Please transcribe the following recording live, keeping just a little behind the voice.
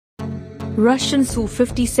Russian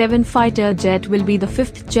Su-57 fighter jet will be the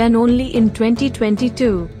 5th gen only in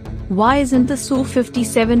 2022. Why isn't the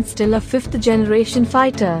Su-57 still a 5th generation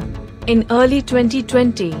fighter? In early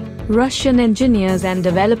 2020, Russian engineers and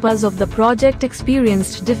developers of the project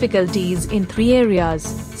experienced difficulties in 3 areas: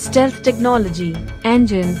 stealth technology,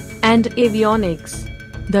 engine, and avionics.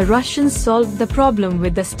 The Russians solved the problem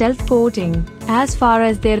with the stealth coating, as far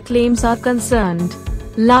as their claims are concerned.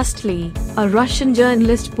 Lastly, a Russian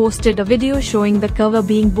journalist posted a video showing the cover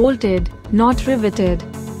being bolted, not riveted.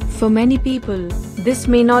 For many people, this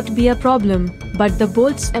may not be a problem, but the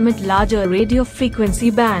bolts emit larger radio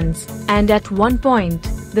frequency bands, and at one point,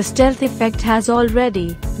 the stealth effect has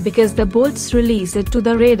already, because the bolts release it to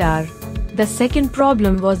the radar. The second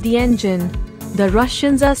problem was the engine. The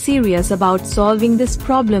Russians are serious about solving this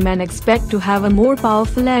problem and expect to have a more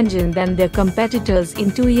powerful engine than their competitors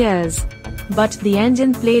in 2 years. But the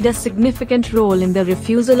engine played a significant role in the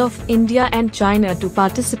refusal of India and China to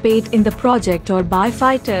participate in the project or buy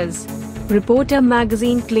fighters. Reporter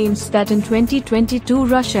magazine claims that in 2022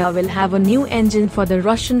 Russia will have a new engine for the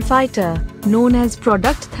Russian fighter, known as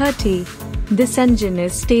Product 30. This engine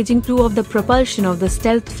is staging 2 of the propulsion of the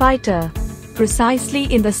stealth fighter. Precisely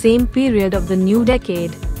in the same period of the new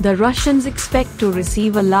decade, the Russians expect to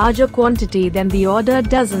receive a larger quantity than the ordered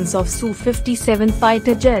dozens of Su-57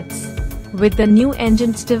 fighter jets. With the new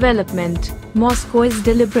engine's development, Moscow is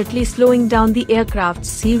deliberately slowing down the aircraft's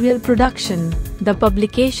serial production, the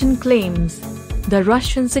publication claims. The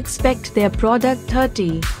Russians expect their Product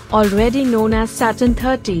 30, already known as Saturn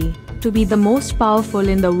 30, to be the most powerful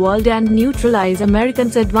in the world and neutralize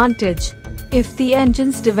Americans' advantage. If the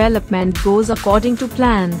engine's development goes according to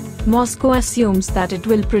plan, Moscow assumes that it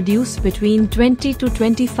will produce between 20 to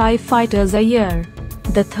 25 fighters a year.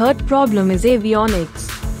 The third problem is avionics.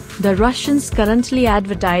 The Russians currently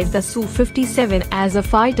advertise the Su-57 as a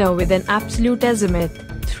fighter with an absolute azimuth,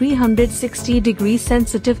 360-degree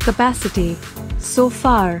sensitive capacity. So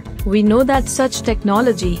far, we know that such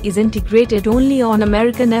technology is integrated only on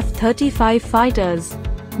American F-35 fighters.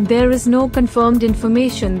 There is no confirmed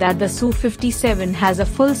information that the Su-57 has a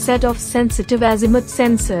full set of sensitive azimuth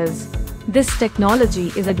sensors. This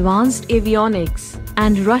technology is advanced avionics,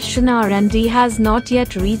 and Russian R&D has not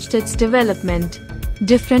yet reached its development.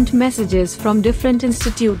 Different messages from different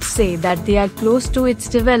institutes say that they are close to its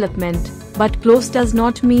development, but close does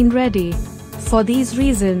not mean ready. For these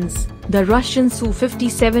reasons, the Russian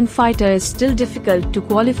Su-57 fighter is still difficult to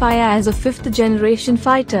qualify as a 5th generation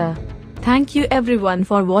fighter. Thank you everyone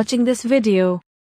for watching this video.